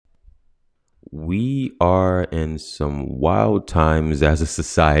We are in some wild times as a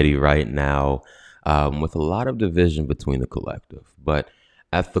society right now, with a lot of division between the collective. But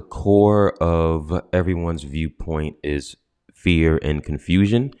at the core of everyone's viewpoint is fear and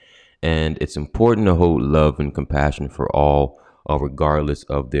confusion. And it's important to hold love and compassion for all, regardless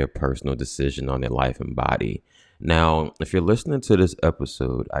of their personal decision on their life and body. Now, if you're listening to this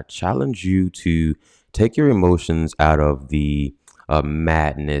episode, I challenge you to take your emotions out of the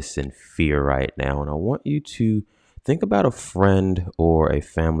madness and fear right now. And I want you to think about a friend or a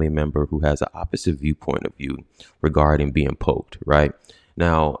family member who has an opposite viewpoint of you regarding being poked, right?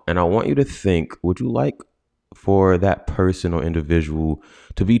 Now, and I want you to think, would you like for that person or individual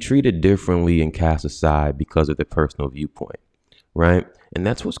to be treated differently and cast aside because of their personal viewpoint, right? And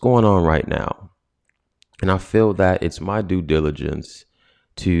that's what's going on right now. And I feel that it's my due diligence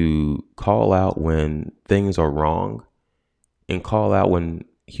to call out when things are wrong and call out when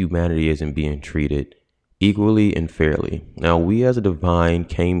humanity isn't being treated equally and fairly. Now, we as a divine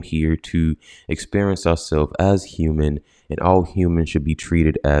came here to experience ourselves as human, and all humans should be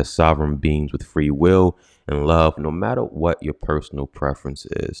treated as sovereign beings with free will and love, no matter what your personal preference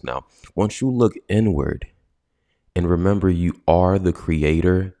is. Now, once you look inward and remember you are the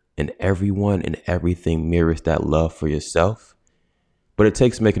creator, and everyone and everything mirrors that love for yourself, but it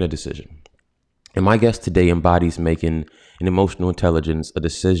takes making a decision. And my guest today embodies making an emotional intelligence a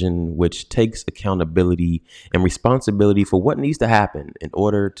decision which takes accountability and responsibility for what needs to happen in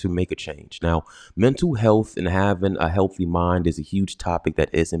order to make a change. Now, mental health and having a healthy mind is a huge topic that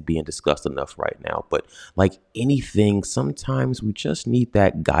isn't being discussed enough right now. But like anything, sometimes we just need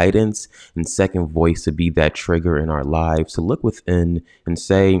that guidance and second voice to be that trigger in our lives, to look within and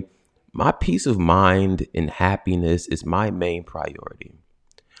say, my peace of mind and happiness is my main priority.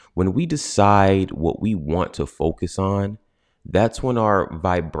 When we decide what we want to focus on, that's when our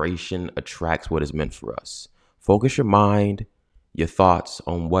vibration attracts what is meant for us. Focus your mind, your thoughts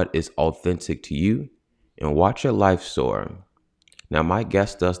on what is authentic to you, and watch your life soar. Now, my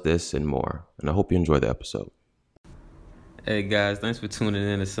guest does this and more, and I hope you enjoy the episode. Hey guys, thanks for tuning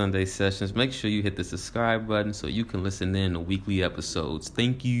in to Sunday Sessions. Make sure you hit the subscribe button so you can listen in to weekly episodes.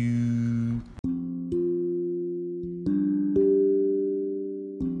 Thank you.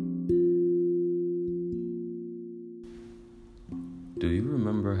 Do you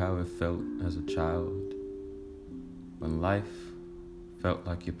remember how it felt as a child when life felt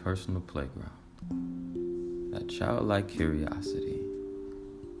like your personal playground? That childlike curiosity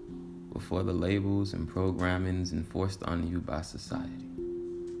before the labels and programmings enforced on you by society.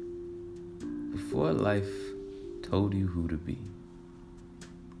 Before life told you who to be.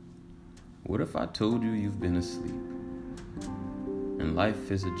 What if I told you you've been asleep and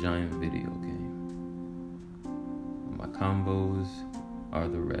life is a giant video game? My combos are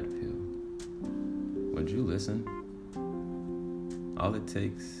the red pill. Would you listen? All it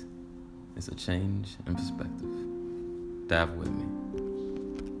takes is a change in perspective. Dive with me.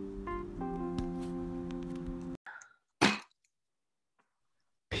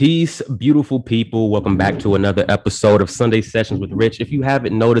 Peace, beautiful people. Welcome back to another episode of Sunday Sessions with Rich. If you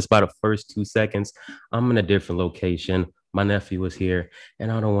haven't noticed by the first 2 seconds, I'm in a different location. My nephew is here,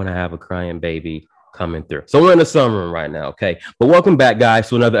 and I don't want to have a crying baby coming through. So we're in the summer room right now, okay? But welcome back, guys,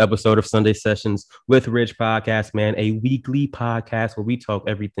 to another episode of Sunday Sessions with Rich podcast, man. A weekly podcast where we talk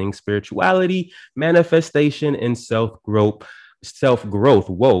everything spirituality, manifestation, and self-growth.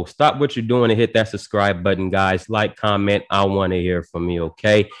 Whoa, stop what you're doing and hit that subscribe button, guys. Like, comment. I want to hear from you,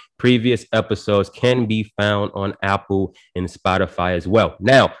 okay? Previous episodes can be found on Apple and Spotify as well.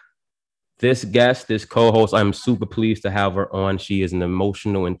 Now, this guest, this co-host, I'm super pleased to have her on. She is an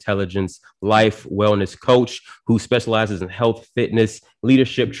emotional intelligence life wellness coach who specializes in health, fitness,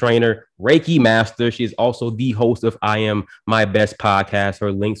 leadership trainer, Reiki master. She is also the host of I Am My Best podcast.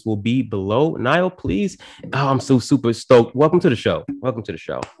 Her links will be below. Niall, please. Oh, I'm so super stoked. Welcome to the show. Welcome to the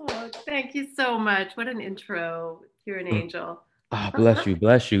show. Oh, thank you so much. What an intro. You're an angel. Oh, bless you.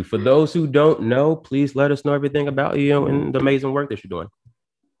 Bless you. For those who don't know, please let us know everything about you and the amazing work that you're doing.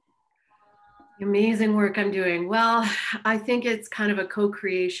 Amazing work I'm doing. Well, I think it's kind of a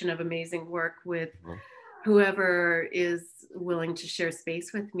co-creation of amazing work with whoever is willing to share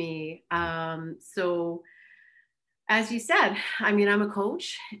space with me. So as you said, I mean, I'm a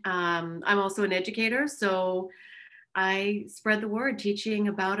coach. I'm also an educator. So I spread the word teaching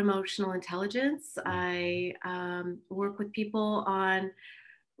about emotional intelligence. I work with people on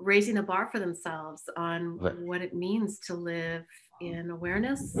raising the bar for themselves on what it means to live in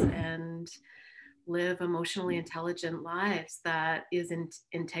awareness and live emotionally intelligent lives that is in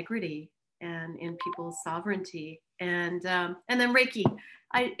integrity and in people's sovereignty. And then Reiki,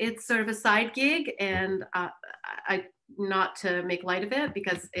 it's sort of a side gig, and I not to make light of it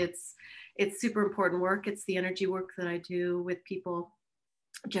because it's super important work. It's the energy work that I do with people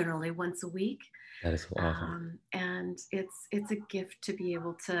generally once a week, That is so awesome. and it's a gift to be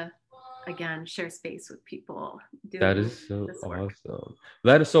able to again share space with people That doing is so this work. awesome.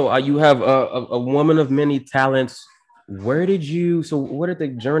 That is so. You have a woman of many talents. Where did you? So, where did the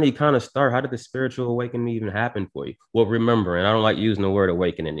journey kind of start? How did the spiritual awakening even happen for you? Well, remembering. I don't like using the word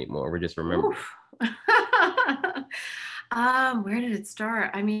awaken anymore. We're just remembering. Oof. Where did it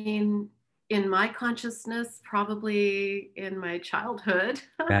start? I mean, in my consciousness, probably in my childhood.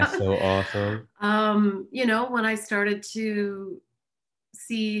 That's so awesome. When I started to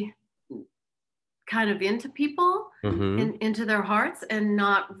see kind of into people Mm-hmm. and into their hearts and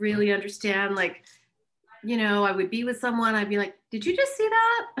not really understand, like, I would be with someone, I'd be like, did you just see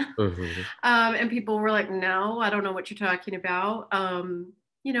that? Mm-hmm. And people were like, no, I don't know what you're talking about. I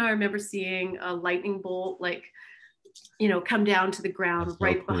remember seeing a lightning bolt, like, come down to the ground That's so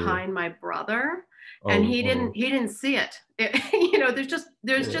right cool. behind my brother. And Oh, oh, he didn't see it. There's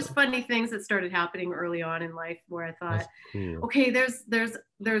just yeah. funny things that started happening early on in life where I thought, That's cool. okay, there's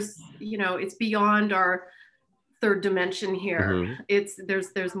it's beyond our third dimension here. Mm-hmm.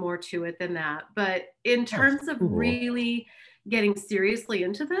 There's more to it than that. But in That's terms of cool. really getting seriously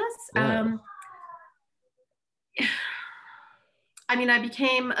into this, Yeah. I mean, I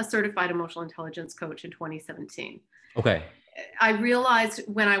became a certified emotional intelligence coach in 2017. Okay. I realized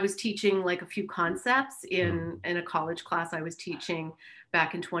when I was teaching like a few concepts Mhm. in a college class I was teaching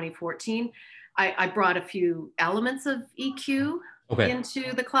back in 2014, I brought a few elements of EQ Okay.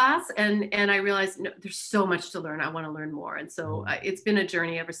 into the class, and I realized, no, there's so much to learn. I want to learn more, and so Mhm. it's been a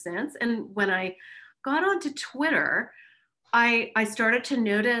journey ever since. And when I got onto Twitter, I started to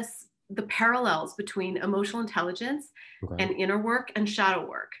notice the parallels between emotional intelligence Okay. and inner work and shadow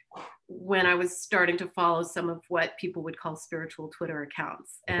work when I was starting to follow some of what people would call spiritual Twitter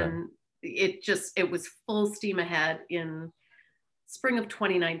accounts. Okay. And it was full steam ahead in spring of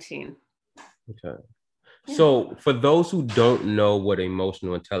 2019. Okay. Yeah. So, for those who don't know what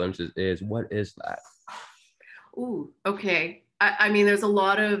emotional intelligence is, what is that? Ooh, okay. I mean, there's a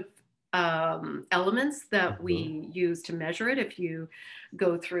lot of elements that Mhm. we use to measure it if you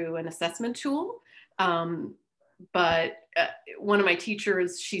go through an assessment tool. Um, but one of my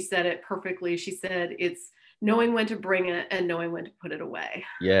teachers, she said it perfectly. She said it's knowing when to bring it and knowing when to put it away.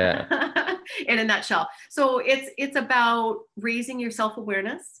 Yeah. In a nutshell. So it's about raising your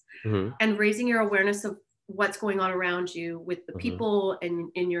self-awareness Hmm. and raising your awareness of what's going on around you with the Hmm. people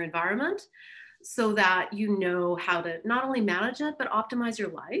and in your environment so that you know how to not only manage it but optimize your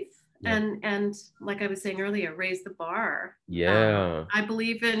life, Yep. and like I was saying earlier, raise the bar. Yeah. I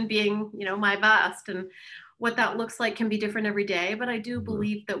believe in being, my best, and what that looks like can be different every day, but I do Hmm.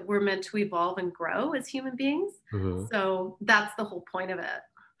 believe that we're meant to evolve and grow as human beings. Hmm. So that's the whole point of it,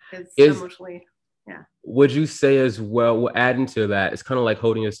 is Is emotionally. Yeah. would you say as well? Adding to that, it's kind of like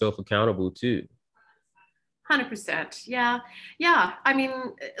holding yourself accountable too. 100%. Yeah. Yeah. I mean,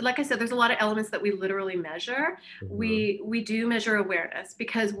 like I said, there's a lot of elements that we literally measure. Hmm. We do measure awareness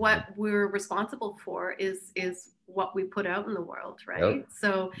because what we're responsible for is what we put out in the world, right? Yep.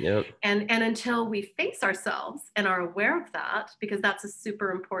 So, Yep. and until we face ourselves and are aware of that, because that's a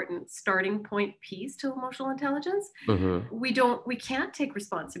super important starting point piece to emotional intelligence, Hmm. we can't take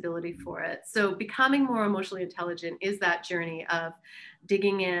responsibility for it. So becoming more emotionally intelligent is that journey of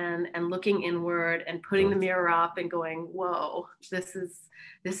digging in and looking inward and putting the mirror up and going, whoa, this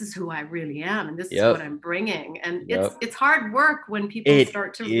is who I really am, and this is what Yep. I'm bringing. And Yep. it's hard work when people It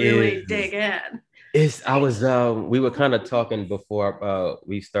start to really dig is. in. It's. I was. We were kind of talking before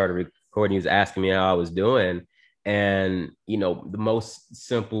we started recording. He was asking me how I was doing, and the most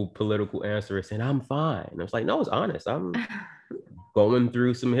simple political answer is saying I'm fine. And I was like, no, it's honest. I'm going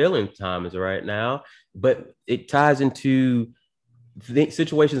through some healing times right now, but it ties into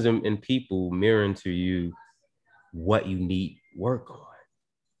situations and people mirroring to you what you need work on,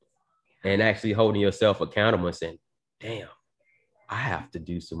 and actually holding yourself accountable and saying, "Damn, I have to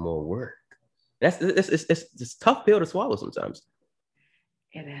do some more work." That's it's a tough pill to swallow sometimes.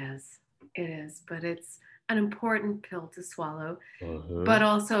 It is. It is, but it's an important pill to swallow. But Mm-hmm.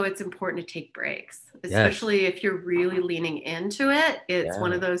 also, it's important to take breaks, Yes. especially if you're really leaning into it. It's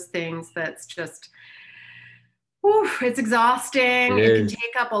one of Yeah. those things that's just, whew, it's It exhausting. It can is.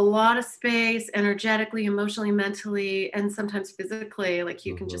 take up a lot of space energetically, emotionally, mentally, and sometimes physically. Like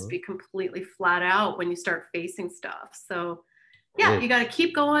you can just Mm-hmm. be completely flat out when you start facing stuff. So, It yeah, is. you got to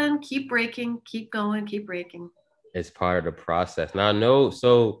keep going, keep breaking, keep going, keep breaking. It's part of the process. Now I know.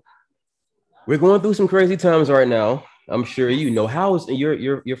 So We're going through some crazy times right now. I'm sure you Yes. know. How's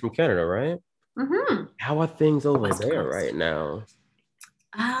you're from Canada, right? Mm-hmm. How are things over West there Coast. right now?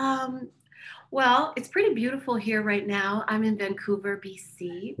 Um, well, it's pretty beautiful here right now. I'm in Vancouver,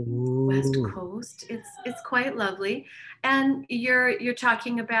 BC, West Ooh. Coast. It's quite lovely. And you're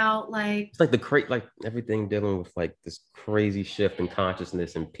talking about like, It's like the like everything dealing with like this crazy shift in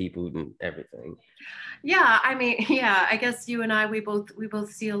consciousness and people and everything. yeah, I mean, yeah, I guess you and I, we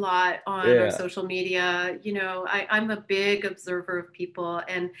both see a lot on our Yeah, social media. I'm a big observer of people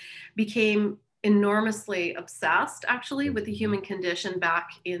and became enormously obsessed actually with the Mhm. human condition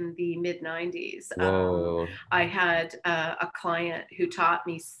back in the mid 90s. Whoa, I had a client who taught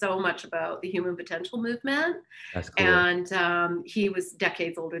me so much about the human potential movement, that's cool. and he was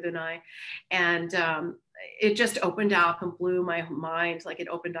decades older than I. And it just opened up and blew my mind. Like, it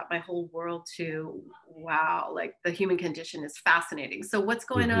opened up my whole world to, wow, like the human condition is fascinating. So what's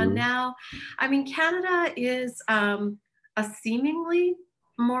going on Hmm. now? I mean, Canada is a seemingly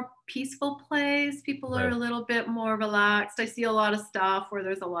more peaceful place. People are a Right. little bit more relaxed. I see a lot of stuff where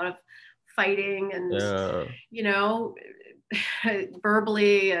there's a lot of fighting and, Yeah. you know,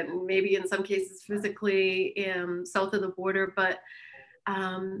 verbally and maybe in some cases physically south of the border. But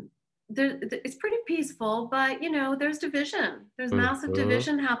um, it's pretty peaceful. But there's division. There's massive Hmm.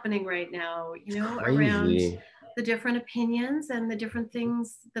 division happening right now. It's Around crazy. the different opinions and the different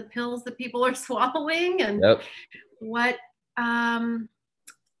things, the pills that people are swallowing, and Yep. what um,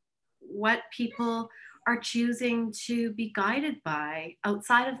 what people are choosing to be guided by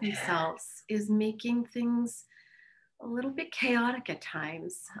outside of themselves is making things a little bit chaotic at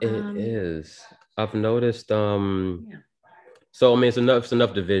times. It is. I've noticed. Yeah. So I mean, it's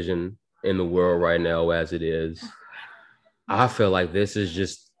enough division in the world right now as it is. I feel like this is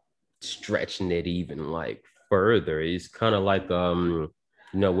just stretching it even like further. It's kind of like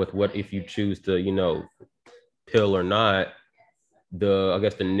with what if you choose to, pill or not, I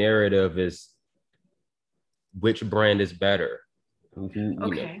guess the narrative is which brand is better. Who,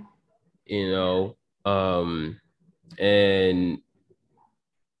 Okay. you Yeah. know, um, and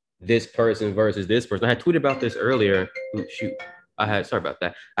this person versus this person. I had tweeted about this earlier. Ooh, shoot. Sorry about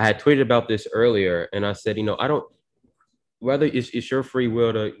that. I had tweeted about this earlier and I said, I don't, whether it's your free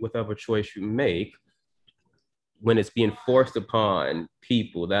will to whatever choice you make, when it's being forced upon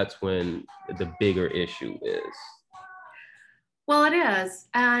people, that's when the bigger issue is. Well, it is,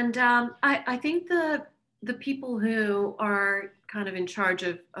 and I think the people who are kind of in charge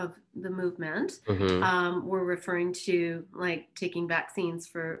of the movement Mm-hmm. were referring to like taking vaccines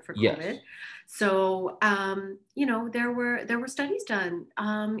for Yes. COVID. So there were studies done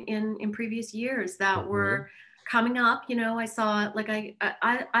in previous years that Mm-hmm. were coming up. I saw, like,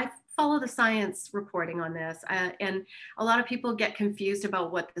 I follow the science reporting on this, and a lot of people get confused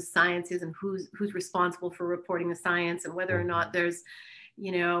about what the science is and who's responsible for reporting the science, and whether or not Mm-hmm. there's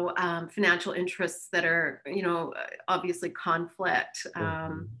financial interests that are obviously conflict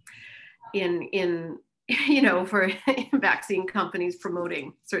Mm-hmm. in for vaccine companies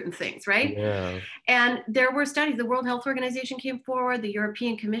promoting certain things, right? Yeah. And there were studies. The World Health Organization came forward, the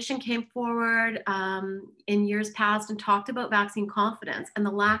European Commission came forward in years past and talked about vaccine confidence and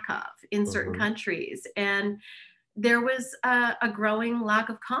the lack of in certain Mm-hmm. countries. And there was a growing lack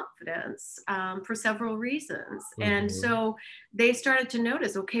of confidence for several reasons. And Mm-hmm. so they started to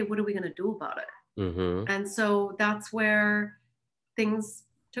notice, okay, what are we going to do about it? Mm-hmm. And so that's where things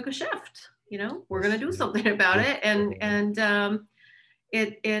took a shift. We're going to do something about it. And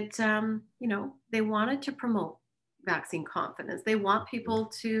they wanted to promote vaccine confidence. They want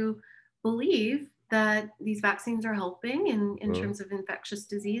people to believe that these vaccines are helping in Mm-hmm. terms of infectious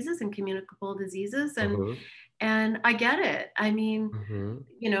diseases and communicable diseases. and Mm-hmm. and I get it. I mean, Mm-hmm.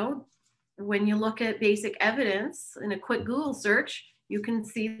 you know, when you look at basic evidence in a quick Google search, you can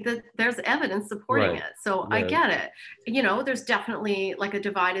see that there's evidence supporting Right. it. So I Yeah. get it. There's definitely like a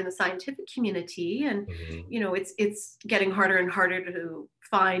divide in the scientific community, and Mm-hmm. it's getting harder and harder to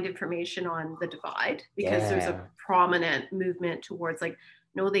find information on the divide because there's a Yeah. prominent movement towards, like,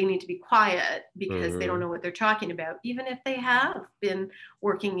 no, they need to be quiet because they don't Mm-hmm. know what they're talking about, even if they have been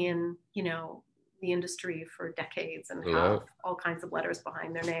working in the industry for decades and have Yep. all kinds of letters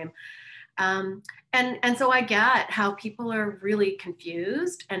behind their name. Um, and so I get how people are really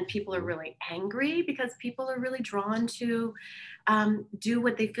confused and people are Mm-hmm. really angry because people are really drawn to do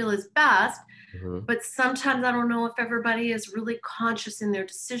what they feel is best. Mm-hmm. But sometimes I don't know if everybody is really conscious in their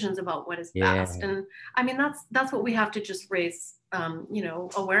decisions about what is best. Yeah. And I mean, that's what we have to just raise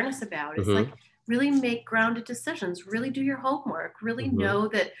awareness about, is like, Mm-hmm. really make grounded decisions, really do your homework, really Mm-hmm. know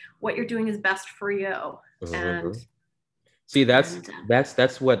that what you're doing is best for you. And Mm-hmm. See, And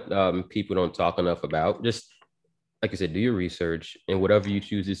that's what people don't talk enough about. Just like I said, do your research and whatever you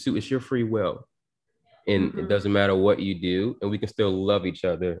choose to do, it's your free will. And it mhm. doesn't matter what you do, and we can still love each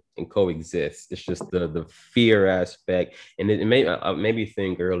other and coexist. It's just the fear aspect, and it made me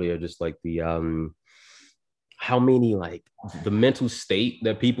think earlier, just like the how many like the mental state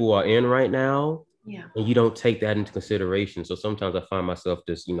that people are in right now, Yeah. and you don't take that into consideration. So sometimes I find myself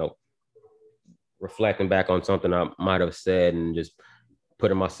just reflecting back on something I might have said and just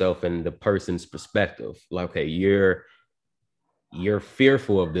putting myself in the person's perspective. Like, okay, you're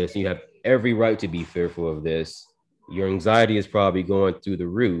fearful of this, and you have every right to be fearful of this. Your anxiety is probably going through the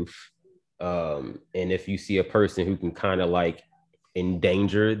roof. And if you see a person who can kind of like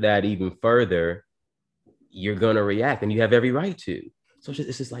endanger that even further, you're gonna react, and you have every right to. So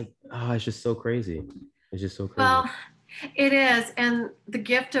it's just like, it's just so crazy. It's just so crazy. Well, it is. And the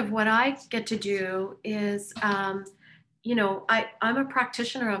gift of what I get to do is, I'm a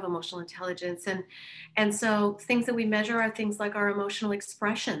practitioner of emotional intelligence. And so things that we measure are things like our emotional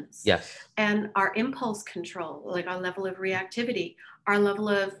expressions Yes. and our impulse control, like our level of reactivity, our level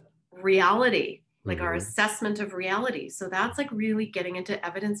of reality, like our Mm-hmm. assessment of reality. So that's like really getting into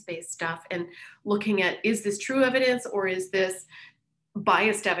evidence-based stuff and looking at, is this true evidence or is this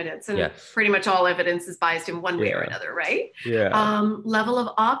biased evidence? And Yes. pretty much all evidence is biased in one way or Yeah. another, right? Yeah. Level of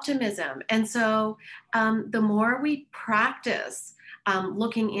optimism. And so the more we practice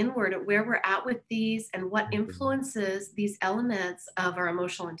looking inward at where we're at with these and what influences these elements of our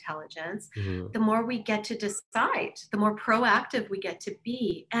emotional intelligence, Mm-hmm. the more we get to decide, the more proactive we get to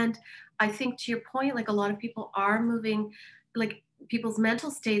be. And I think to your point, like a lot of people are moving, like people's mental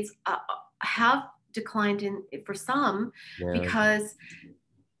states have declined in for some Yeah. because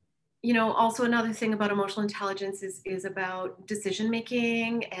also another thing about emotional intelligence is about decision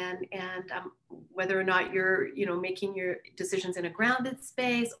making and whether or not you're making your decisions in a grounded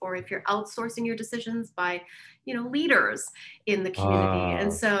space or if you're outsourcing your decisions by leaders in the community. And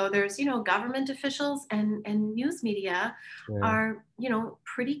Ah. so there's government officials and news media Yeah. are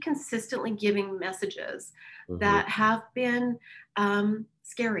pretty consistently giving messages Mm-hmm. that have been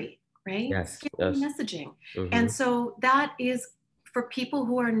scary, right? Yes. Scary Yes. messaging. Mm-hmm. And so that is for people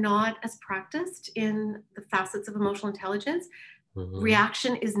who are not as practiced in the facets of emotional intelligence. Mm-hmm.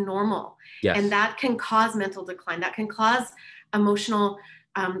 Reaction is normal. And Yes. that can cause mental decline. That can cause emotional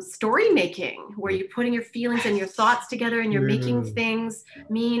story making, where you're putting your feelings and your thoughts together and you're making Yeah. things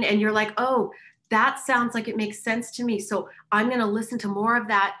mean. And you're like, oh, that sounds like it makes sense to me. So I'm going to listen to more of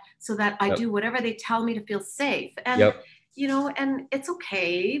that so that I Yep. do whatever they tell me to feel safe. And Yep. and it's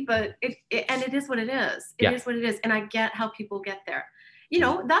okay, but it is what it is. It Yeah. is what it is. And I get how people get there.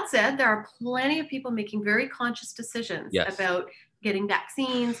 That said, there are plenty of people making very conscious decisions Yes. about getting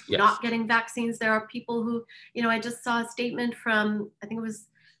vaccines, Yes. not getting vaccines. There are people who, I just saw a statement from, I think it was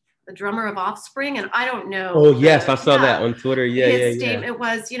the drummer of Offspring, and I don't Oh know yes, I saw that on Twitter. Yeah, yeah, his yeah. statement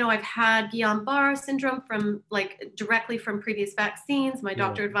was, I've had Guillain-Barré syndrome from directly from previous vaccines. My Yeah.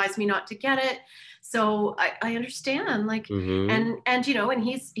 doctor advised me not to get it. So I understand, Mm-hmm. and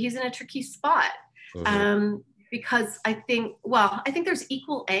he's in a tricky spot. Mm-hmm. Um, because I think there's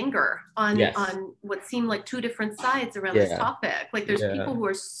equal anger Yes. on what seem like two different sides around this Yeah. topic. Like there's Yeah. people who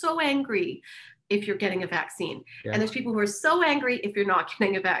are so angry if you're getting a vaccine, Yeah. and there's people who are so angry if you're not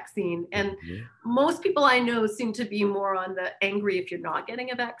getting a vaccine. And Mm-hmm. most people I know seem to be more on the angry if you're not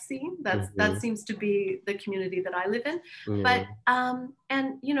getting a vaccine. That Mm-hmm. seems to be the community that I live in. Yeah. But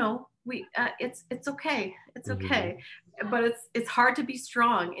and we it's okay. It's Mm-hmm. okay. But it's hard to be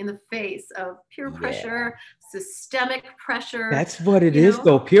strong in the face of peer Yeah. pressure, systemic pressure, That's what it you is, know?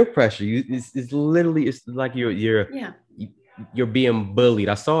 though. Peer pressure. It's literally it's like Yeah. you're being bullied.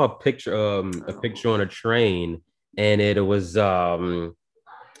 I saw a picture on a train, and it was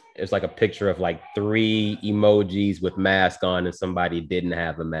like a picture of like three emojis with mask on, and somebody didn't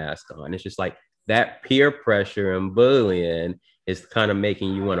have a mask on. It's just like that peer pressure and bullying is kind of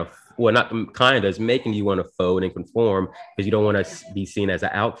making you want to, well, not kind of, it's making you want to fold and conform because you don't want to be seen as an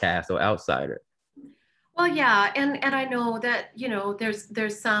outcast or outsider. Well, yeah, and I know that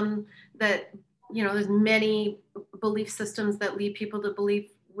there's some that there's many belief systems that lead people to believe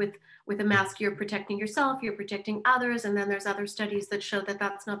with a mask you're protecting yourself, you're protecting others, and then there's other studies that show that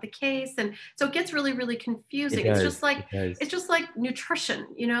that's not the case, and so it gets really really It confusing. It's just does. like It does. it's just like nutrition,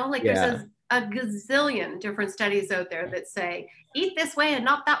 like there's Yeah. a gazillion different studies out there that say eat this way and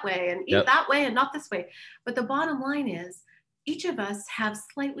not that way, and eat Yep. that way and not this way, but the bottom line is each of us have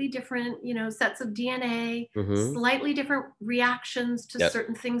slightly different, sets of DNA, slightly different reactions to Yep.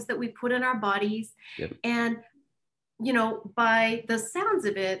 certain things that we put in our bodies. Yep. And you know, by the sounds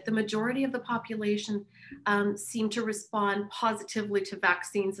of it, the majority of the population seem to respond positively to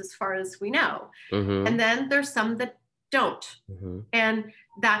vaccines as far as we know. And then there's some that don't. And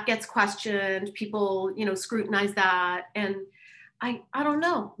that gets questioned. People, you know, scrutinize that. And I don't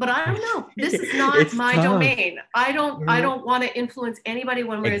know, but I don't know. This is not my domain. I don't want to influence anybody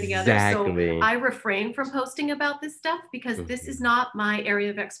one way or the other. So I refrain from posting about this stuff because this is not my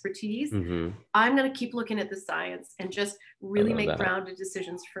area of expertise. I'm going to keep looking at the science and just really make grounded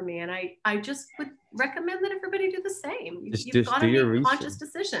decisions for me. And I just would recommend that everybody do the same. You've got to make conscious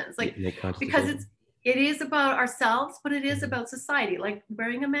decisions, like because it is about ourselves, but it is about society. Like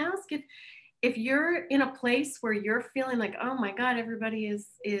wearing a mask. If you're in a place where you're feeling like, oh my God, everybody is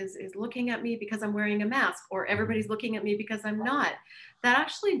looking at me because I'm wearing a mask, or everybody's looking at me because I'm not, that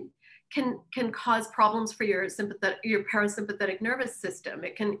actually can cause problems for your parasympathetic nervous system.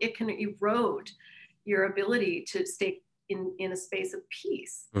 It can erode your ability to stay in a space of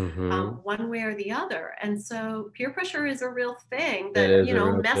peace, one way or the other. And so peer pressure is a real thing that, you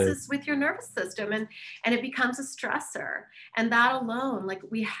know, messes with your nervous system, and it becomes a stressor. And that alone, like,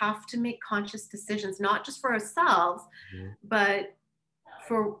 we have to make conscious decisions, not just for ourselves, but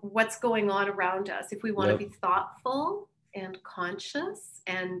for what's going on around us. If we want to be thoughtful and conscious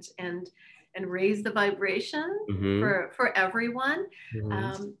and raise the vibration for everyone,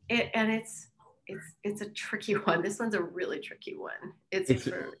 it's a tricky one. This one's a really tricky one. It's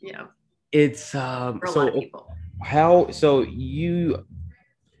for, you know, it's for a lot of people. How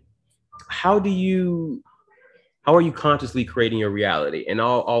are you consciously creating your reality? And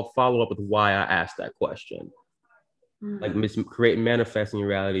I'll follow up with why I asked that question. Like manifesting your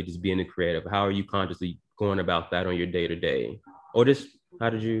reality, just being a creative. How are you consciously going about that on your day to day? Or just how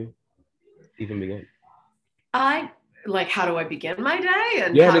did you even begin? Like, how do I begin my day?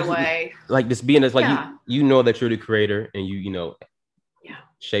 And how do I like this being as like you know that you're the creator and you know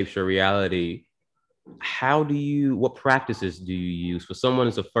shapes your reality. What practices do you use for someone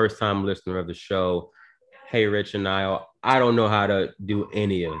who's a first time listener of the show? Hey, Rich and I don't know how to do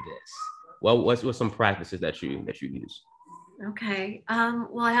any of this. Well, what's some practices that you use? Okay.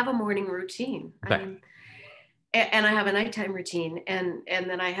 Well, I have a morning routine. Okay. I mean, and I have a nighttime routine, and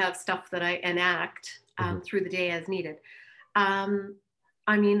then I have stuff that I enact through the day as needed.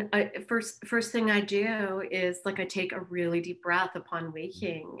 I mean, first thing I do is, like, I take a really deep breath upon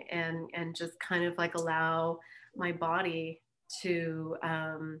waking, and just kind of like allow my body to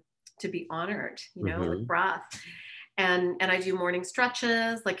be honored, you know, with breath. And I do morning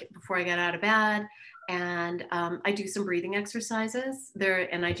stretches, like before I get out of bed. And I do some breathing exercises there,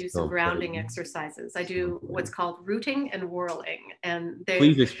 and I do some grounding exercises. I do what's called rooting and whirling. And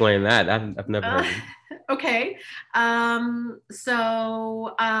please explain that. I've never heard of it. Okay.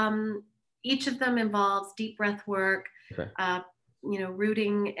 So each of them involves deep breath work. Okay. You know,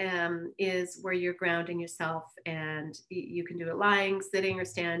 rooting is where you're grounding yourself, and you can do it lying, sitting, or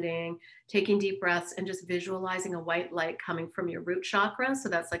standing, taking deep breaths and just visualizing a white light coming from your root chakra. So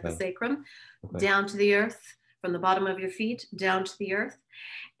that's like the sacrum, down to the earth, from the bottom of your feet down to the earth.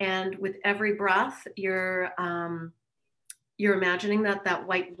 And with every breath, you're imagining that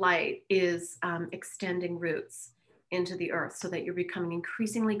white light is extending roots into the earth, so that you're becoming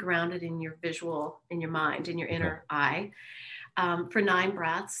increasingly grounded in your visual, in your mind, in your inner eye. For 9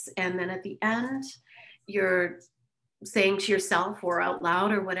 breaths. And then at the end, you're saying to yourself or out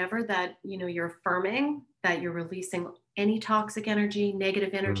loud or whatever that, you know, you're affirming that you're releasing any toxic energy,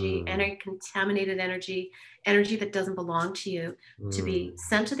 negative energy, any contaminated energy that doesn't belong to you, to be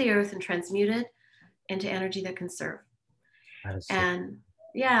sent to the earth and transmuted into energy that can serve. And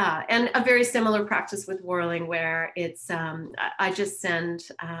and a very similar practice with whirling, where it's I just send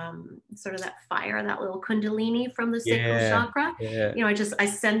sort of that fire, that little kundalini from the sacral chakra. You know, I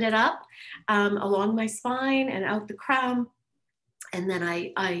send it up along my spine and out the crown, and then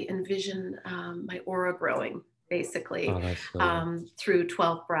I envision my aura growing, basically, through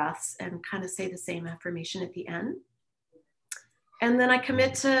 12 breaths, and kind of say the same affirmation at the end. And then I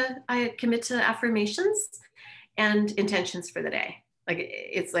commit to affirmations and intentions for the day. Like,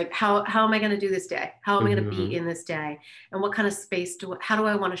 it's like, how am I going to do this day? How am I going to be in this day? And what kind of space how do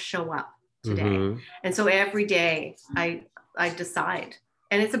I want to show up today? And so every day I decide,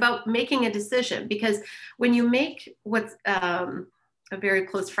 and it's about making a decision, because when you make what's a very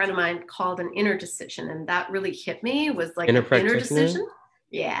close friend of mine called an inner decision, and that really hit me, was like inner decision.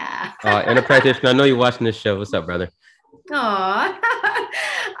 Yeah. Inner practitioner. I know you're watching this show. What's up, brother?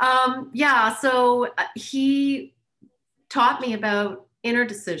 Yeah. So he taught me about inner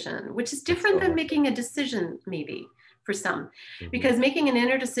decision, which is different than making a decision, maybe, for some, because making an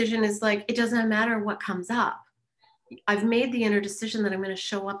inner decision is like, it doesn't matter what comes up. I've made the inner decision that I'm going to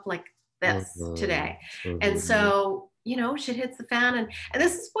show up like this today. And so, you know, shit hits the fan. And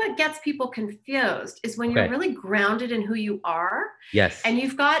this is what gets people confused is when you're really grounded in who you are. Yes. And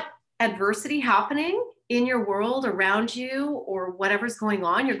you've got adversity happening in your world around you or whatever's going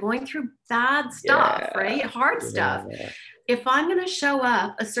on. You're going through bad stuff, right? Hard stuff. If I'm going to show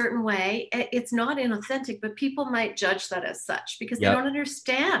up a certain way, it's not inauthentic, but people might judge that as such because they don't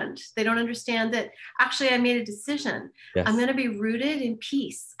understand. They don't understand that actually I made a decision. I'm going to be rooted in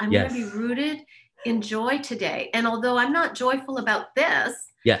peace. I'm going to be rooted in joy today. And although I'm not joyful about this,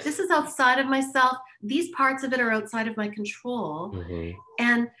 this is outside of myself. These parts of it are outside of my control.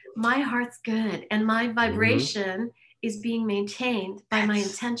 And my heart's good. And my vibration is being maintained by my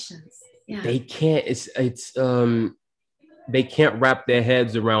intentions. They can't, they can't wrap their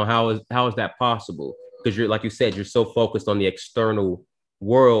heads around how is that possible? Because you're, like you said, you're so focused on the external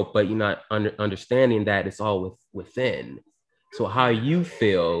world, but you're not understanding that it's all within. So how you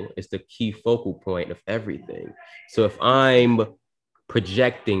feel is the key focal point of everything. So if I'm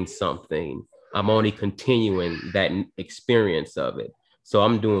projecting something, I'm only continuing that experience of it. So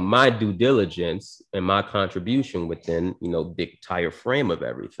I'm doing my due diligence and my contribution within, you know, the entire frame of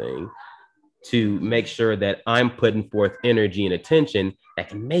everything to make sure that I'm putting forth energy and attention that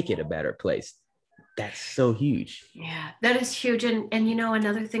can make it a better place. That's so huge. Yeah, that is huge. And you know,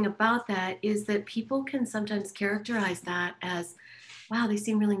 another thing about that is that people can sometimes characterize that as, wow, they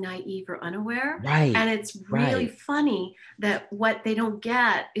seem really naive or unaware. Right. And it's really funny that what they don't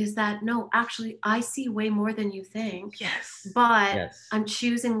get is that, no, actually, I see way more than you think. Yes. But I'm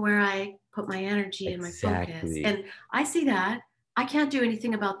choosing where I put my energy and my focus. And I see that. I can't do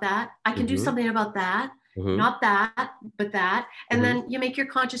anything about that. I can do something about that. Not that, but that. And then you make your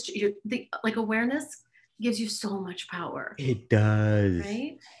conscious, like awareness gives you so much power. It does.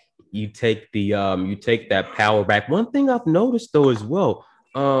 Right? You take that power back. One thing I've noticed though as well,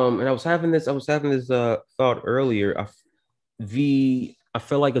 and I was having this thought earlier. I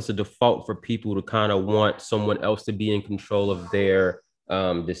feel like it's a default for people to kind of want someone else to be in control of their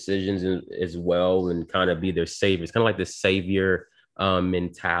decisions as well and kind of be their savior. It's kind of like the savior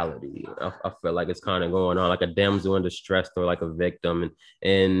mentality. I feel like it's kind of going on like a damsel in distress or like a victim.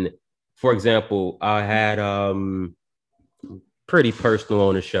 And for example, I had pretty personal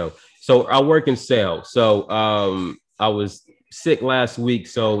on the show. So I work in sales. So I was sick last week,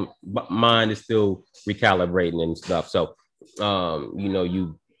 so mind is still recalibrating and stuff. So you know,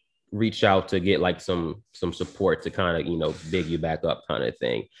 you reach out to get like some support to kind of, you know, big you back up kind of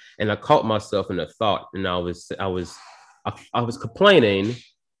thing. And I caught myself in a thought, and I was complaining,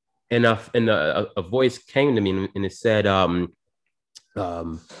 and a voice came to me and it said,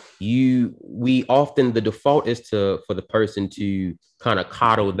 we often, the default is for the person to kind of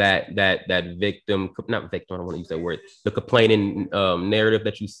coddle that victim, not victim, I don't want to use that word, the complaining narrative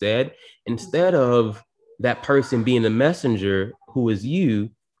that you said, instead of that person being the messenger who is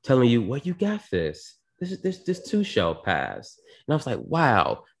you telling you, well, you got this too shall pass. And I was like,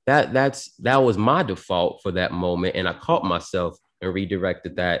 wow, that was my default for that moment. And I caught myself and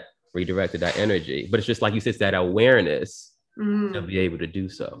redirected that energy. But it's just like you said, it's that awareness to be able to do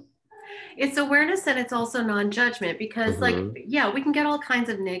so. It's awareness, and it's also non-judgment, because like, yeah, we can get all kinds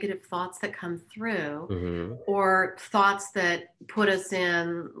of negative thoughts that come through, or thoughts that put us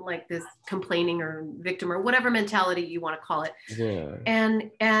in like this complaining or victim or whatever mentality you want to call it. Yeah.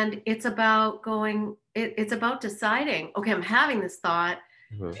 And it's about it's about deciding, okay, I'm having this thought,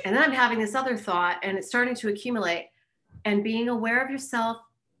 and then I'm having this other thought, and it's starting to accumulate, and being aware of yourself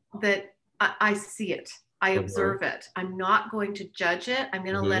that I see it. I observe it. I'm not going to judge it. I'm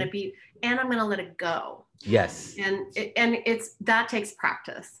going to let it be, and I'm going to let it go. Yes. And it's that takes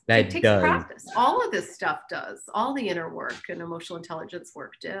practice. It takes practice. All of this stuff does. All the inner work and emotional intelligence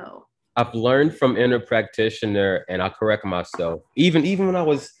work do. I've learned from inner practitioner, and I correct myself. Even when I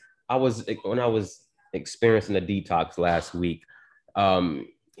was experiencing a detox last week,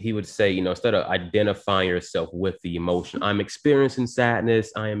 he would say, you know, instead of identifying yourself with the emotion, I'm experiencing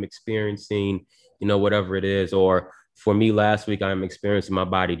sadness, I am experiencing, you know, whatever it is. Or for me last week, I'm experiencing my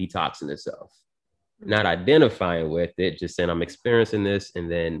body detoxing itself. Not identifying with it, just saying I'm experiencing this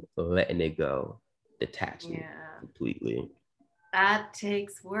and then letting it go, detaching completely. That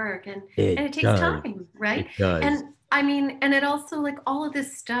takes work, and it takes time, right? It does. And I mean, and it also, like, all of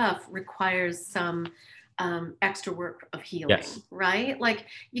this stuff requires some extra work of healing, right? Like,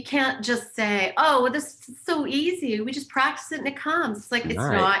 you can't just say, oh, well, this is so easy, we just practice it and it comes. It's like, it's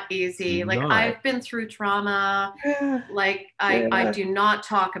not easy. Like, I've been through trauma, like I do not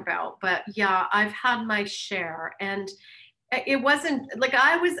talk about, but yeah, I've had my share. And it wasn't like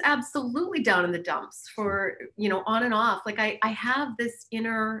I was absolutely down in the dumps for, on and off. Like I have this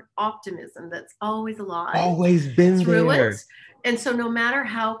inner optimism that's always alive Always been through it. there. And so no matter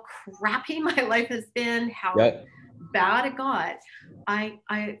how crappy my life has been, how Yep. bad it got, I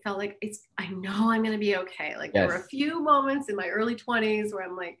felt like I know I'm going to be okay. Like there were a Yes. few moments in my early 20s where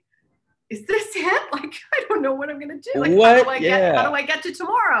I'm like, is this it? Like, I don't know what I'm going to do. Like, What? how do Yeah. I get to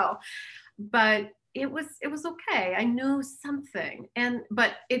tomorrow? But it was okay. I knew something.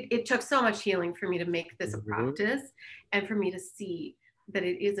 But it took so much healing for me to make this a Mhm. practice and for me to see that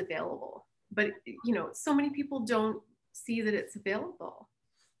it is available. But, so many people don't see that it's available.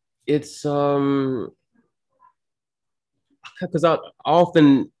 It's because I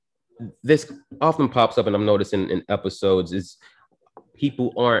often this often pops up, and I'm noticing in episodes is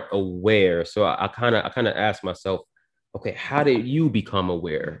people aren't aware. So I kind of ask myself, okay, how did you become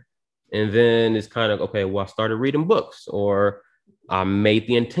aware? And then it's kind of okay. Well, I started reading books, or I made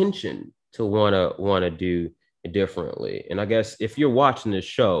the intention to wanna do it differently. And I guess if you're watching this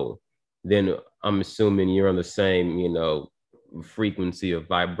show, then I'm assuming you're on the same, frequency of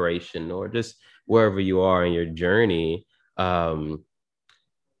vibration, or just wherever you are in your journey. Um,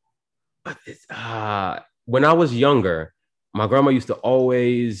 but when I was younger, my grandma used to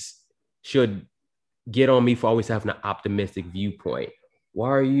always should get on me for always having an optimistic viewpoint. Why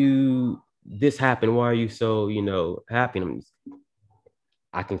are you this happened? Why are you so, happy?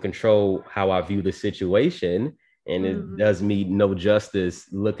 I can control how I view the situation, and it Mm-hmm. does me no justice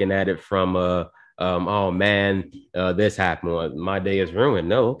looking at it from oh man, this happened. Well, my day is ruined.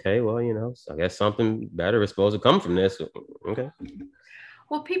 No, okay, well, so I guess something better is supposed to come from this. Okay.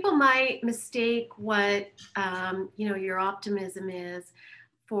 Well, people might mistake what your optimism is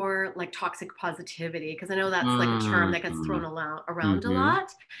for like toxic positivity, because I know that's like a term that gets thrown Mm-hmm. around a Mm-hmm.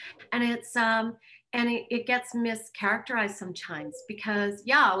 lot, and it gets mischaracterized sometimes because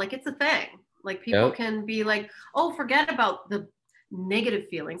yeah, like it's a thing. Like people Yep. can be like, oh, forget about the negative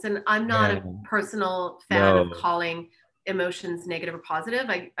feelings, and I'm not Yeah. a personal fan of No, calling emotions negative or positive.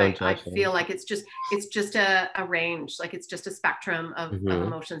 don't I touch them. feel like it's just a range, like it's just a spectrum of Mm-hmm.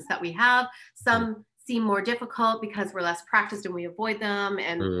 emotions that we have. Some seem more difficult because we're less practiced and we avoid them,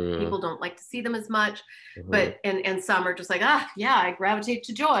 and Mm-hmm. people don't like to see them as much. Mm-hmm. But and some are just like, yeah, I gravitate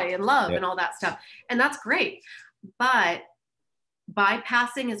to joy and love and Yep. all that stuff, and that's great. But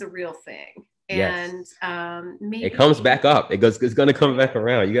bypassing is a real thing, Yes. and It comes maybe back up. It's gonna come back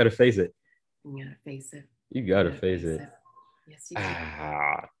around. You gotta face it. you gotta face it. You You gotta gotta face face it. it. Yes, you do.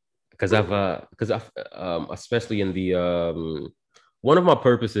 Because I've especially in the one of my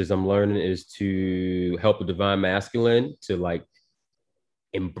purposes I'm learning is to help the divine masculine to like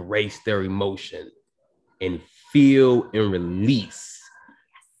embrace their emotion and feel and release.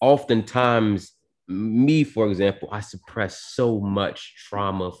 Oftentimes, me, for example, I suppressed so much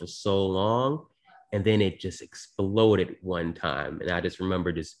trauma for so long, and then it just exploded one time. And I just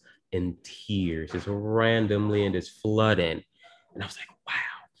remember just in tears, just randomly and just flooding. And I was like, wow.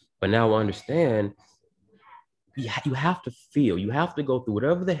 But now I understand you have to feel, you have to go through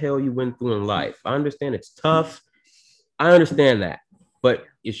whatever the hell you went through in life. I understand it's tough. I understand that. But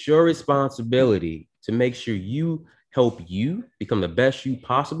it's your responsibility to make sure you help you become the best you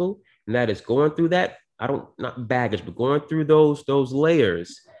possible. And that is going through that. I don't not baggage, but going through those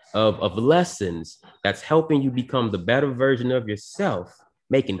layers of lessons that's helping you become the better version of yourself,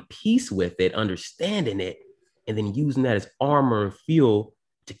 making peace with it, understanding it, and then using that as armor and fuel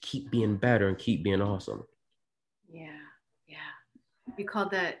to keep being better and keep being awesome. Yeah, yeah. You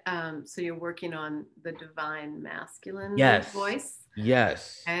called that, so you're working on the divine masculine Yes. voice?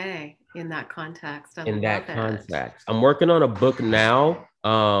 Yes. Hey, in that context, I In love that it. context. I'm working on a book now.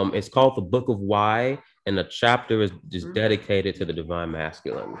 It's called The Book of Why, and the chapter is just Mm. dedicated to the divine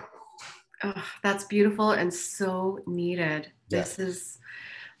masculine. Oh, that's beautiful and so needed. Yes.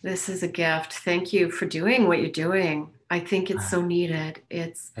 This is a gift. Thank you for doing what you're doing. I think it's so needed.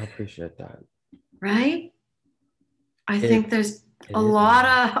 It's I appreciate that. right. I It think there's it a is.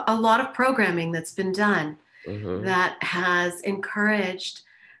 lot of programming that's been done Mm-hmm. that has encouraged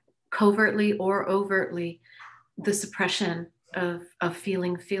covertly or overtly the suppression of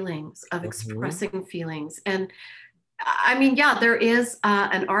feeling feelings, of Mm-hmm. expressing feelings. And I mean, yeah, there is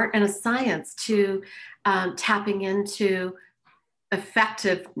an art and a science to tapping into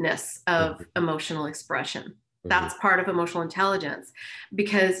effectiveness of Mm-hmm. emotional expression. Mm-hmm. That's part of emotional intelligence,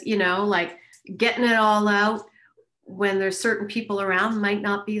 because like getting it all out when there's certain people around might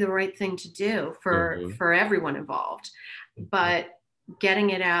not be the right thing to do Mm-hmm. for everyone involved, but getting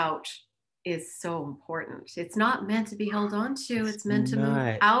it out is so important. It's not meant to be held on to, It's it's meant to move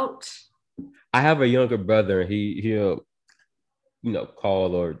not. out. I have a younger brother. He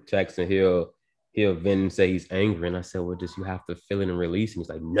call or text, and he'll vent and say he's angry. And I said, well, just you have to feel it and release. And he's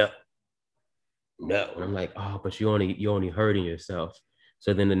like, no, no. And I'm like, oh, but you're only hurting yourself.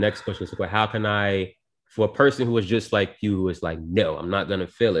 So then the next question is, well, how can I, for a person who is just like you, who is like, no, I'm not gonna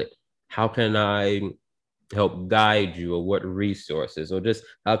feel it, how can I help guide you, or what resources, or just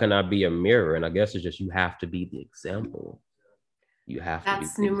how can I be a mirror? And I guess it's just you have to be the example. You have to be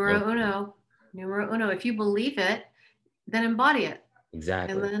That's the numero example. uno. Numero uno. If you believe it, then embody it.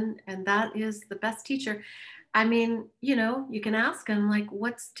 Exactly. And that is the best teacher. I mean, you can ask them, like,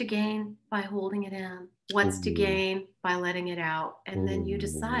 what's to gain by holding it in? What's to Ooh. gain by letting it out? And then you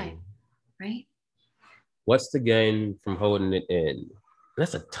decide, Ooh. right? What's the gain from holding it in?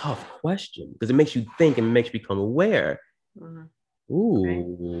 That's a tough question because it makes you think and makes you become aware. Mhm.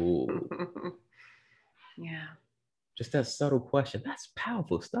 Ooh. Right? Yeah. Just that subtle question. That's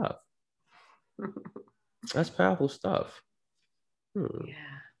powerful stuff. That's powerful stuff. Yeah.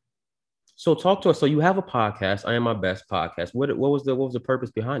 So talk to us. So you have a podcast, I Am My Best podcast. What was the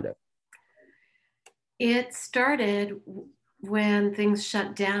purpose behind it? It started when things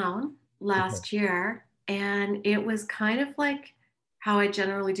shut down Okay. last year, and it was kind of like how I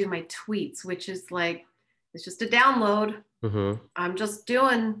generally do my tweets, which is like, it's just a download. Mm-hmm. I'm just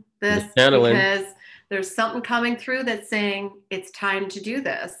doing this Just channeling. because there's something coming through that's saying it's time to do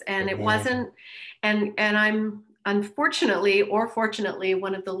this. And it Yeah. wasn't, and I'm unfortunately or fortunately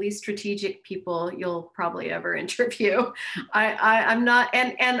one of the least strategic people you'll probably ever interview. I'm not,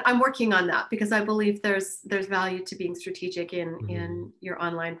 and I'm working on that because I believe there's value to being strategic Mm-hmm. in your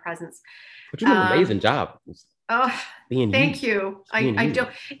online presence. But you do an Um, amazing job Oh, being you. thank you. Just being I you. don't,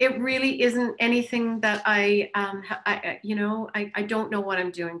 it really isn't anything that I don't know what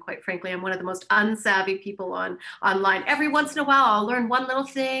I'm doing, quite frankly. I'm one of the most unsavvy people online. Every once in a while, I'll learn one little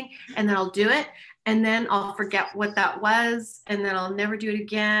thing and then I'll do it. And then I'll forget what that was. And then I'll never do it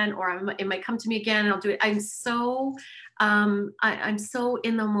again, or it might come to me again and I'll do it. I'm so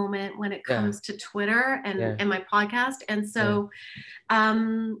in the moment when it Yeah. comes to Twitter Yeah. and my podcast. And Yeah. so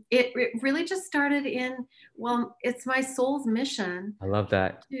it really just started in, well, it's my soul's mission I love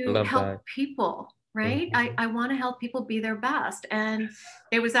that. I to love help that. people, right? Mm-hmm. I want to help people be their best. And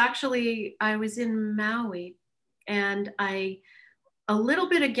it was actually, I was in Maui, and I, a little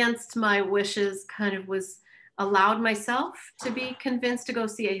bit against my wishes, kind of was allowed myself to be convinced to go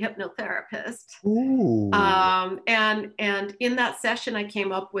see a hypnotherapist. Ooh. And in that session, I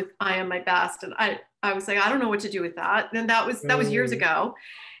came up with "I Am My Best," and I was like, I don't know what to do with that. And that was years Mm. ago.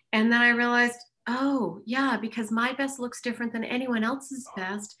 And then I realized, oh yeah, because my best looks different than anyone else's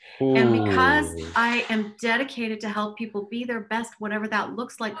best, and because Ooh. I am dedicated to help people be their best, whatever that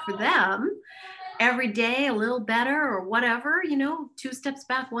looks like for them, every day a little better or whatever, 2 steps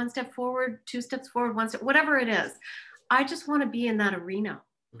back, 1 step forward, 2 steps forward, 1 step, whatever it is. I just want to be in that arena.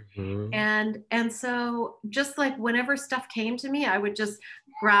 Mm-hmm. And so just like whenever stuff came to me, I would just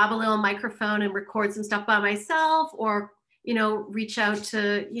grab a little microphone and record some stuff by myself, or reach out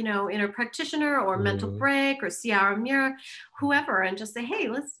to inner practitioner or mental Mm-hmm. break or Ciara Mira, whoever, and just say, hey,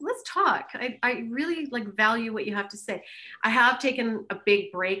 let's talk. I really like value what you have to say. I have taken a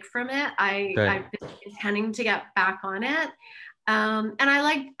big break from it. Okay. I've been intending to get back on it. And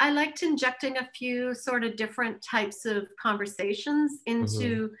I liked injecting a few sort of different types of conversations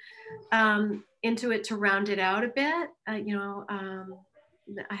Mm-hmm. into it to round it out a bit.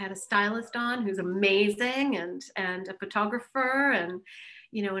 I had a stylist on who's amazing, and a photographer, and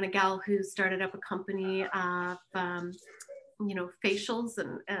a gal who started up a company of facials,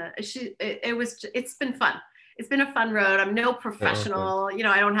 and it's been fun. It's been a fun road. I'm no Okay. professional.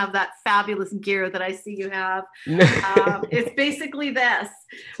 I don't have that fabulous gear that I see you have. It's basically this,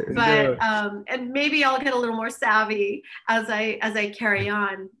 but No. and maybe I'll get a little more savvy as I carry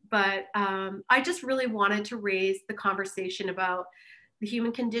on. But I just really wanted to raise the conversation about the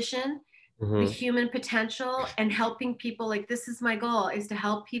human condition, the Mm-hmm. human potential, and helping people. Like, this is my goal, is to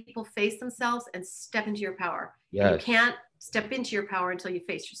help people face themselves and step into your power. And you Yes. can't step into your power until you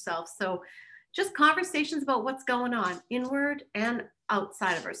face yourself. So just conversations about what's going on inward and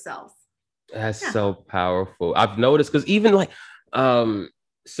outside of ourselves. That's Yeah. so powerful. I've noticed because even like um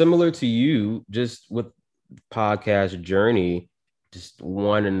similar to you, just with podcast journey, just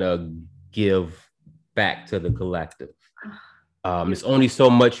wanting to give back to the collective. It's only Beautiful. so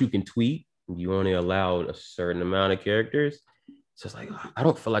much you can tweet. You only allowed a certain amount of characters. It's just like I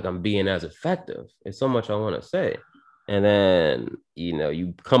don't feel like I'm being as effective. It's so much I want to say. And then,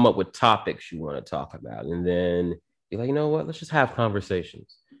 you come up with topics you want to talk about. And then you're like, you know what? Let's just have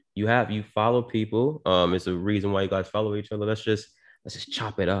conversations. You follow people. It's a reason why you guys follow each other. Let's just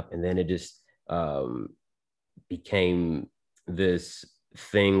chop it up. And then it just became this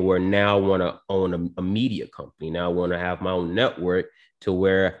thing where now I want to own a media company. Now I want to have my own network to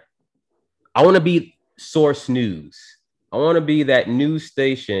where I want to be Source News. I want to be that news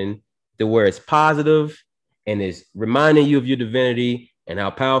station to where it's positive and is reminding you of your divinity and how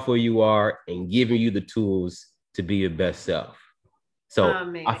powerful you are and giving you the tools to be your best self. So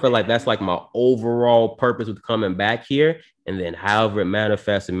I feel like that's like my overall purpose with coming back here, and then however it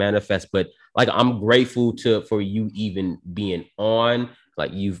manifests and manifests. But like, I'm grateful for you even being on.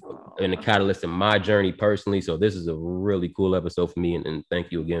 Like, you've been a catalyst in my journey personally. So this is a really cool episode for me, and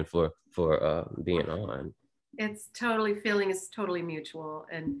thank you again for being on. It's totally, feeling is totally mutual,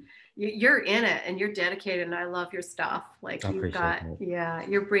 and you're in it and you're dedicated, and I love your stuff. Like, you've got that. Yeah,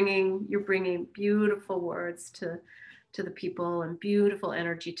 you're bringing beautiful words to the people, and beautiful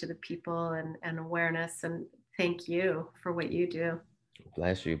energy to the people, and awareness, and thank you for what you do.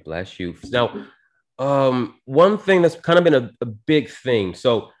 Bless you. Now, one thing that's kind of been a big thing.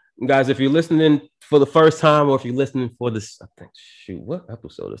 So guys, if you're listening for the first time, or if you're listening for this, I think, what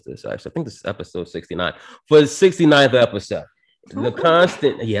episode is this? Actually, I think this is episode 69. For the 69th episode, the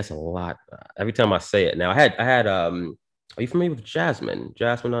constant, yes, a lot. Every time I say it now, I had are you familiar with Jasmine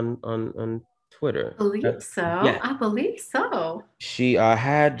on Twitter? I believe so. Yeah. I believe so. She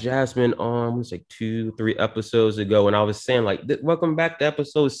had Jasmine on, it was like 2-3 episodes ago, and I was saying, like, welcome back to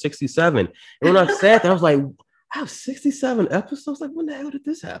episode 67. And when I said that, I was like, I have 67 episodes. Like, when the hell did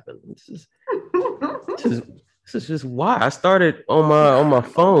this happen? This is just why I started on my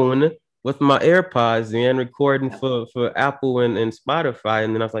phone with my AirPods and recording for Apple and Spotify,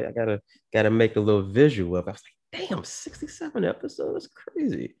 and then I was like, I gotta make a little visual of it. I was like, damn, 67 episodes, that's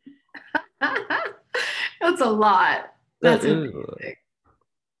crazy. That's a lot. That's amazing.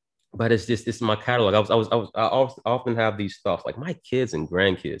 But it's my catalog. I often have these thoughts, like, my kids and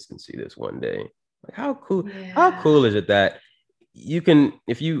grandkids can see this one day. Like, how cool is it that you can,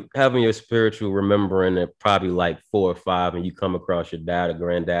 if you having your spiritual remembering at probably like 4 or 5, and you come across your dad or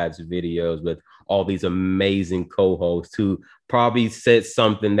granddad's videos with all these amazing co-hosts who probably said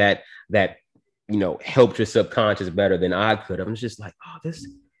something that helped your subconscious better than I could. I'm just like, oh, this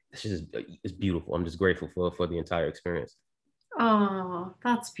is beautiful. I'm just grateful for the entire experience. Oh,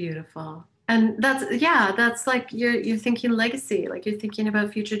 that's beautiful. And that's like you're thinking legacy, like you're thinking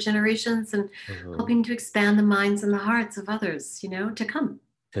about future generations and helping to expand the minds and the hearts of others, to come.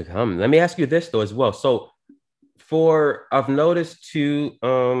 Let me ask you this though as well. So I've noticed too,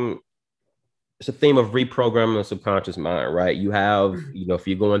 it's a theme of reprogramming the subconscious mind, right? You have, if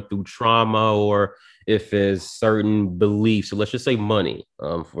you're going through trauma, or if there's certain beliefs, so let's just say money,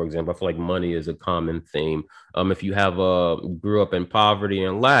 for example. I feel like money is a common theme. If you have grew up in poverty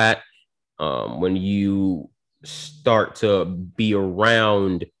and lack, when you start to be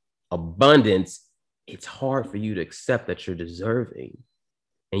around abundance, it's hard for you to accept that you're deserving.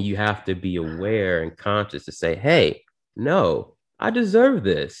 And you have to be aware and conscious to say, hey, no, I deserve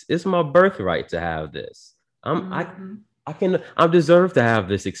this. It's my birthright to have this. I deserve to have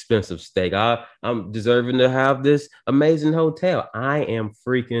this expensive steak. I'm deserving to have this amazing hotel. I am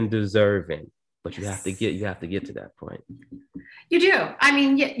freaking deserving. But you have to get to that point. You do. I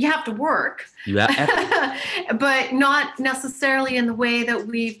mean, you have to work. But not necessarily in the way that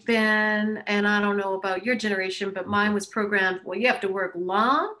we've been. And I don't know about your generation, but mine was programmed. Well, you have to work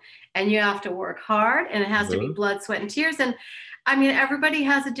long, and you have to work hard, and it has to be blood, sweat, and tears. And I mean, everybody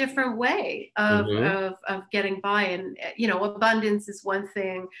has a different way of getting by. And, abundance is one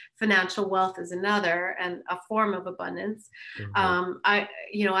thing, financial wealth is another, and a form of abundance. I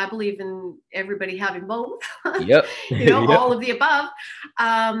believe in everybody having both. Yep. All of the above.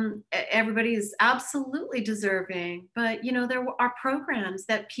 Everybody is absolutely deserving. But, there are programs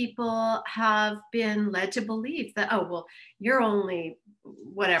that people have been led to believe that, oh, well, you're only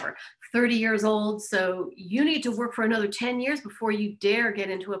 30 years old, so you need to work for another 10 years before you dare get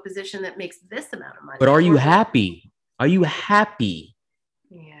into a position that makes this amount of money. But are you happy? Are you happy?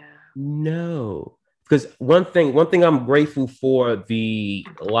 Yeah. No. Because one thing I'm grateful for, the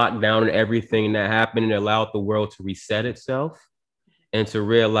lockdown and everything that happened, and allowed the world to reset itself and to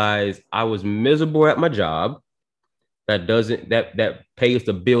realize I was miserable at my job that pays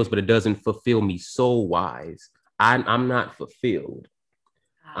the bills, but it doesn't fulfill me soul-wise. I'm not fulfilled.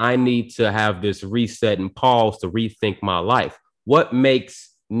 I need to have this reset and pause to rethink my life. What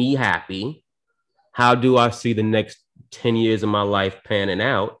makes me happy? How do I see the next 10 years of my life panning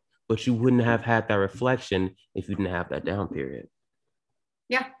out? But you wouldn't have had that reflection if you didn't have that down period.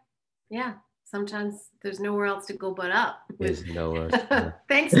 Yeah. Yeah. Sometimes there's nowhere else to go but up. There's nowhere else.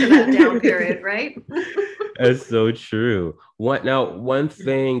 Thanks to that down period, right? That's so true. One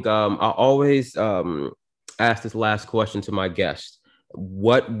thing I always ask this last question to my guest.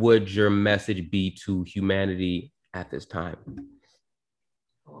 What would your message be to humanity at this time?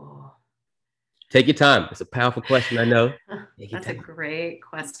 Oh. Take your time. It's a powerful question, I know. That's a great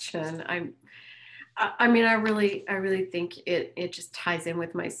question. I mean, I really think it just ties in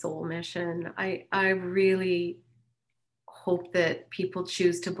with my soul mission. I really hope that people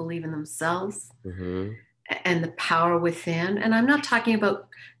choose to believe in themselves and the power within. And I'm not talking about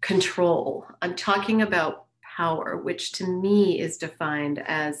control. I'm talking about power, which to me is defined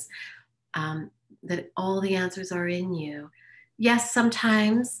as that all the answers are in you. Yes,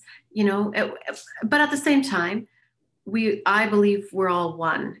 sometimes, but at the same time, I believe we're all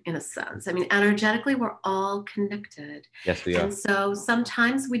one in a sense. I mean, energetically, we're all connected. Yes, we are. And so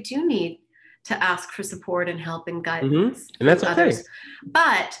sometimes we do need to ask for support and help and guidance and that's okay. others.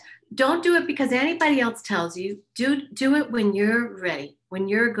 But don't do it because anybody else tells you. Do it when you're ready, when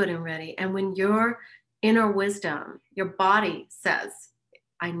you're good and ready, and when your inner wisdom, your body says,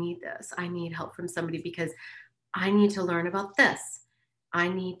 I need this. I need help from somebody because I need to learn about this. I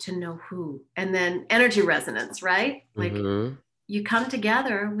need to know who. And then energy resonance, right? Like you come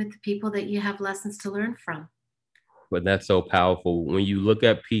together with the people that you have lessons to learn from. But that's so powerful. When you look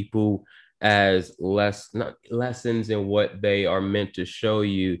at people as not lessons in what they are meant to show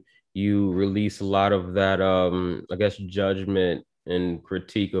you, you release a lot of that, I guess, judgment and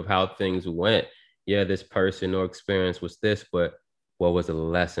critique of how things went. Yeah, this person or experience was this, but what was the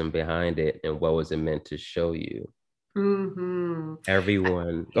lesson behind it and what was it meant to show you?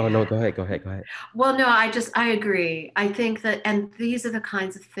 Everyone. Oh no, go ahead. Well, no, I agree. I think that, and these are the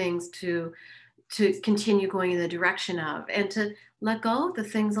kinds of things to continue going in the direction of, and to let go of the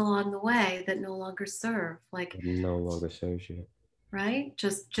things along the way that no longer serve. Like no longer serves you. Right?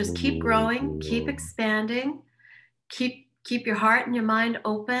 Just keep growing, keep expanding, keep your heart and your mind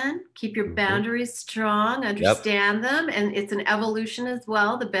open, keep your boundaries strong, understand them. And it's an evolution as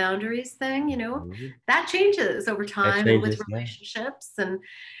well, the boundaries thing, that changes over time and with relationships. And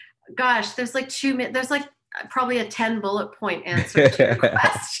gosh, there's like probably a 10 bullet point answer to your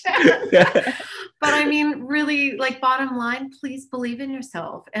question. But I mean, really, like, bottom line, please believe in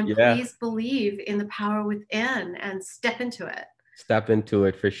yourself and please believe in the power within and step into it. Step into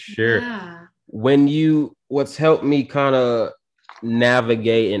it for sure. Yeah. What's helped me kind of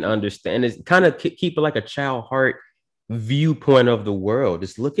navigate and understand is kind of keep it like a child heart viewpoint of the world.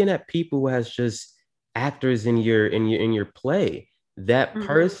 It's looking at people as just actors in your play. That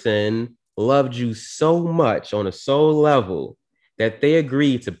person loved you so much on a soul level that they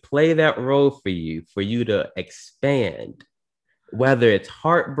agreed to play that role for you to expand, whether it's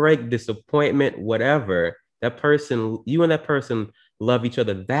heartbreak, disappointment, whatever. That person, you and that person love each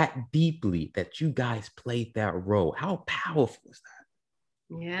other that deeply that you guys played that role. How powerful is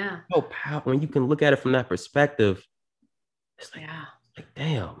that? Yeah. How powerful. When you can look at it from that perspective, it's like, like,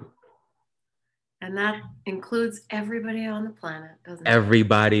 damn. And that includes everybody on the planet, doesn't it?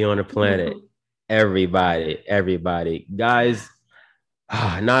 Everybody on the planet. Everybody. Guys,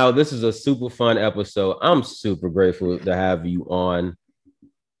 Nile, this is a super fun episode. I'm super grateful to have you on.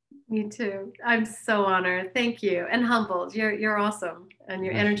 Me too. I'm so honored. Thank you. And humbled. You're awesome. And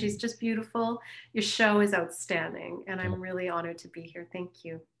your energy is just beautiful. Your show is outstanding. And I'm really honored to be here. Thank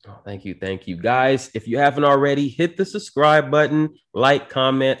you. Oh, thank you. Guys, if you haven't already, hit the subscribe button, like,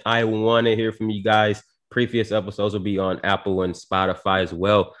 comment. I want to hear from you guys. Previous episodes will be on Apple and Spotify as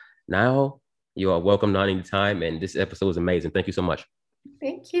well. Now, you are welcome on any time. And this episode was amazing. Thank you so much.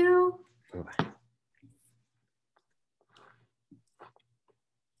 Thank you. Bye.